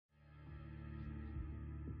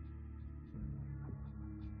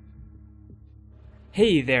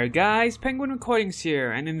Hey there guys, Penguin Recordings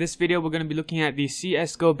here, and in this video we're going to be looking at the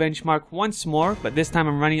CSGO benchmark once more, but this time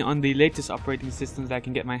I'm running on the latest operating systems that I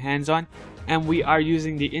can get my hands on, and we are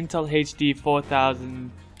using the Intel HD4600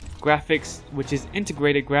 graphics, which is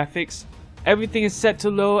integrated graphics. Everything is set to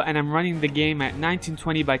low and I'm running the game at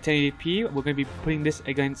 1920 by 1080p. We're going to be putting this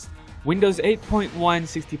against Windows 8.1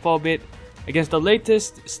 64-bit, against the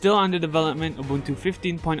latest, still under development, Ubuntu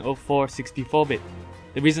 15.04 64-bit.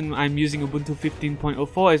 The reason I'm using Ubuntu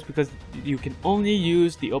 15.04 is because you can only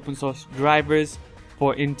use the open source drivers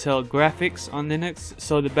for Intel graphics on Linux,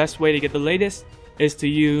 so the best way to get the latest is to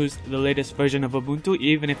use the latest version of Ubuntu,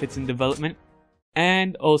 even if it's in development,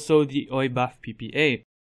 and also the OIBUF PPA.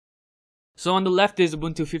 So on the left is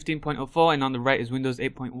Ubuntu 15.04 and on the right is Windows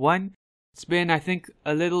 8.1. It's been, I think,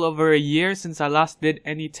 a little over a year since I last did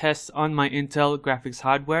any tests on my Intel graphics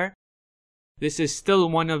hardware. This is still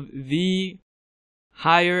one of the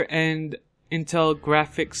higher end Intel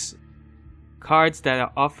graphics cards that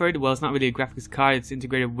are offered. Well, it's not really a graphics card, it's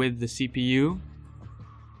integrated with the CPU.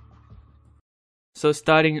 So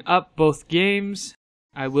starting up both games,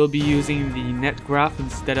 I will be using the net graph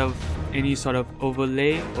instead of any sort of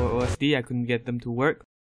overlay or OSD. I couldn't get them to work.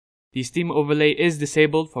 The Steam overlay is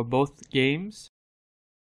disabled for both games.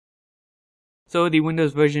 So the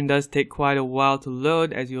Windows version does take quite a while to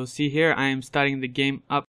load. As you'll see here, I am starting the game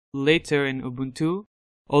up later in Ubuntu,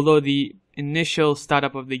 although the initial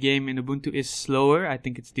startup of the game in Ubuntu is slower. I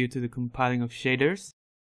think it's due to the compiling of shaders.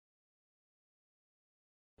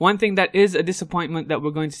 One thing that is a disappointment that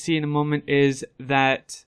we're going to see in a moment is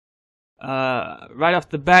that right off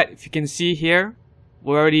the bat, if you can see here,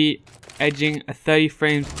 we're already edging a 30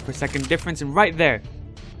 frames per second difference, and right there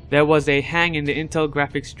was a hang in the Intel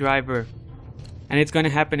graphics driver, and it's going to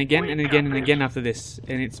happen again and again and again after this,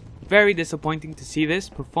 and it's very disappointing to see this.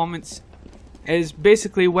 Performance is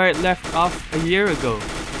basically where it left off a year ago.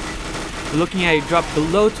 We're looking at a drop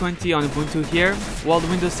below 20 on Ubuntu here, while the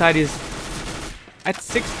Windows side is at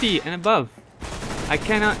 60 and above. I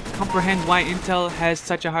cannot comprehend why Intel has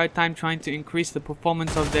such a hard time trying to increase the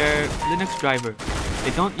performance of their Linux driver.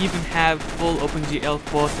 They don't even have full OpenGL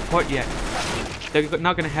 4 support yet. They're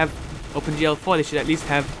not going to have OpenGL 4, they should at least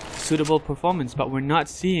have suitable performance, but we're not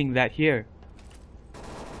seeing that here.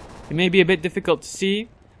 It may be a bit difficult to see,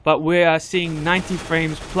 but we are seeing 90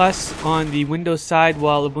 frames plus on the Windows side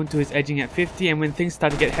while Ubuntu is edging at 50, and when things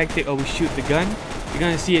start to get hectic or we shoot the gun, you're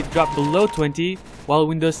going to see it drop below 20 while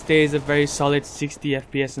Windows stays a very solid 60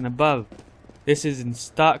 FPS and above. This is in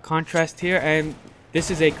stark contrast here, and this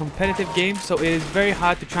is a competitive game, so it is very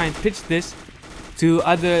hard to try and pitch this to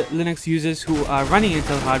other Linux users who are running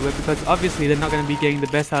Intel hardware, because obviously they're not going to be getting the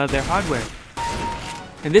best out of their hardware.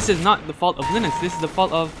 And this is not the fault of Linux, this is the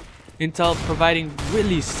fault of Intel providing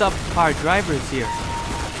really subpar drivers here.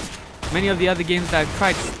 Many of the other games that I've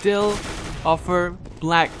tried still offer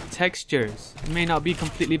black textures. It may not be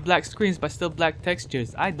completely black screens, but still black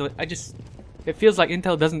textures. It feels like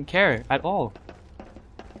Intel doesn't care at all.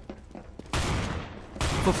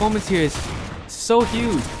 Performance here is so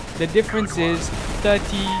huge. The difference is 30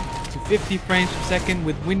 to 50 frames per second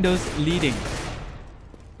with Windows leading.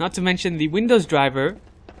 Not to mention the Windows driver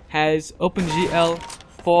has OpenGL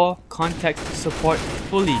 4 context support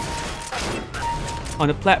fully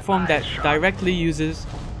on a platform that directly uses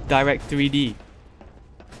Direct3D.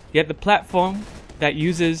 Yet the platform that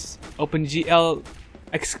uses OpenGL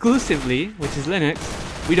exclusively, which is Linux,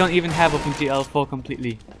 we don't even have OpenGL 4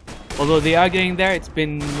 completely. Although they are getting there, it's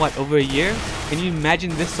been, what, over a year? Can you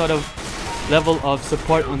imagine this sort of level of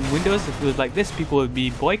support on Windows? If it was like this, people would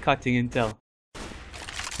be boycotting Intel.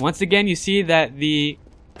 Once again, you see that the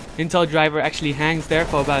Intel driver actually hangs there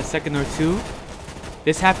for about a second or two.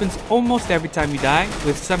 This happens almost every time you die,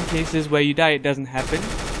 with some cases where you die it doesn't happen.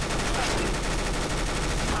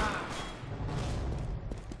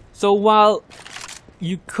 So while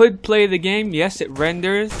you could play the game, yes, it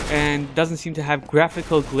renders and doesn't seem to have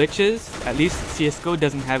graphical glitches. At least CSGO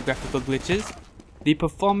doesn't have graphical glitches. The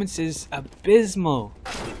performance is abysmal.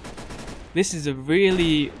 This is a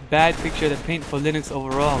really bad picture to paint for Linux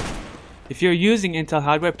overall. If you're using Intel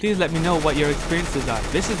hardware, please let me know what your experiences are.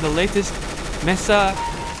 This is the latest Mesa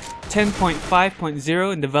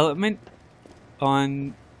 10.5.0 in development.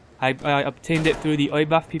 I obtained it through the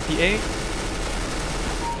OIBUF PPA.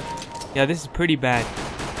 Yeah, this is pretty bad.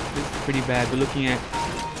 This is pretty bad. We're looking at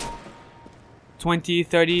 20,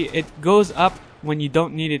 30. It goes up when you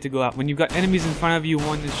don't need it to go up. When you've got enemies in front of you,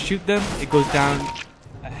 want to shoot them, it goes down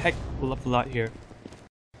a heck of a lot here.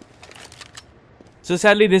 So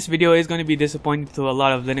sadly, this video is going to be disappointing to a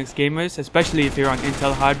lot of Linux gamers, especially if you're on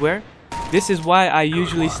Intel hardware. This is why I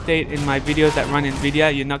usually state in my videos that run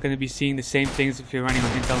NVIDIA, you're not going to be seeing the same things if you're running on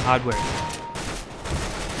Intel hardware.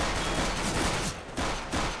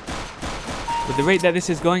 With the rate that this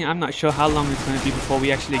is going, I'm not sure how long it's going to be before we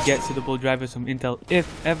actually get suitable drivers from Intel,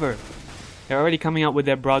 if ever. They're already coming out with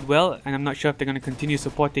their Broadwell, and I'm not sure if they're going to continue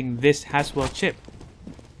supporting this Haswell chip.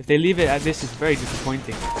 If they leave it at this, it's very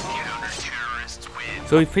disappointing.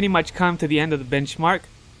 So we've pretty much come to the end of the benchmark,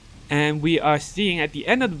 and we are seeing at the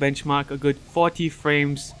end of the benchmark a good 40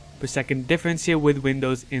 frames per second difference here with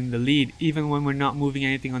Windows in the lead, even when we're not moving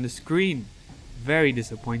anything on the screen. Very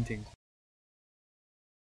disappointing.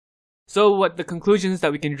 So what the conclusions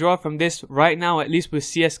that we can draw from this right now, at least with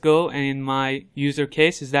CSGO and in my user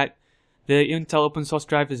case, is that the Intel open source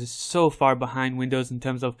drivers is so far behind Windows in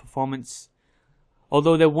terms of performance.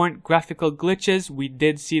 Although there weren't graphical glitches, we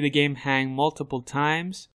did see the game hang multiple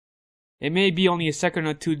times. It may be only a second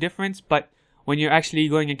or two difference, but when you're actually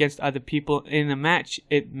going against other people in a match,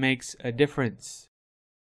 it makes a difference.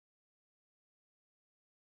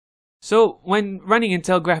 So when running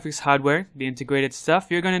Intel graphics hardware, the integrated stuff,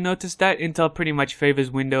 you're going to notice that Intel pretty much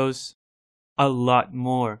favors Windows a lot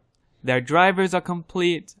more. Their drivers are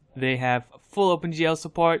complete, they have full OpenGL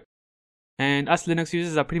support, and us Linux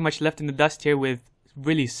users are pretty much left in the dust here with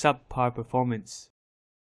really subpar performance.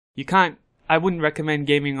 I wouldn't recommend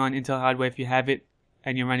gaming on Intel hardware if you have it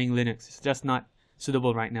and you're running Linux. It's just not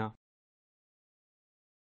suitable right now.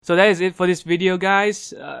 So that is it for this video,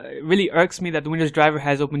 guys. It really irks me that the Windows driver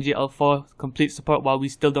has OpenGL 4 complete support while we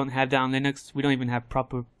still don't have that on Linux. We don't even have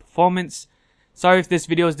proper performance. Sorry if this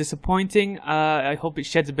video is disappointing. I hope it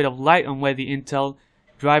sheds a bit of light on where the Intel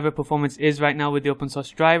driver performance is right now with the open source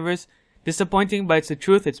drivers. Disappointing, but it's the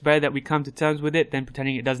truth. It's better that we come to terms with it than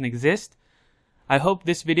pretending it doesn't exist. I hope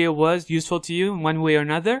this video was useful to you in one way or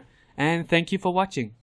another, and thank you for watching.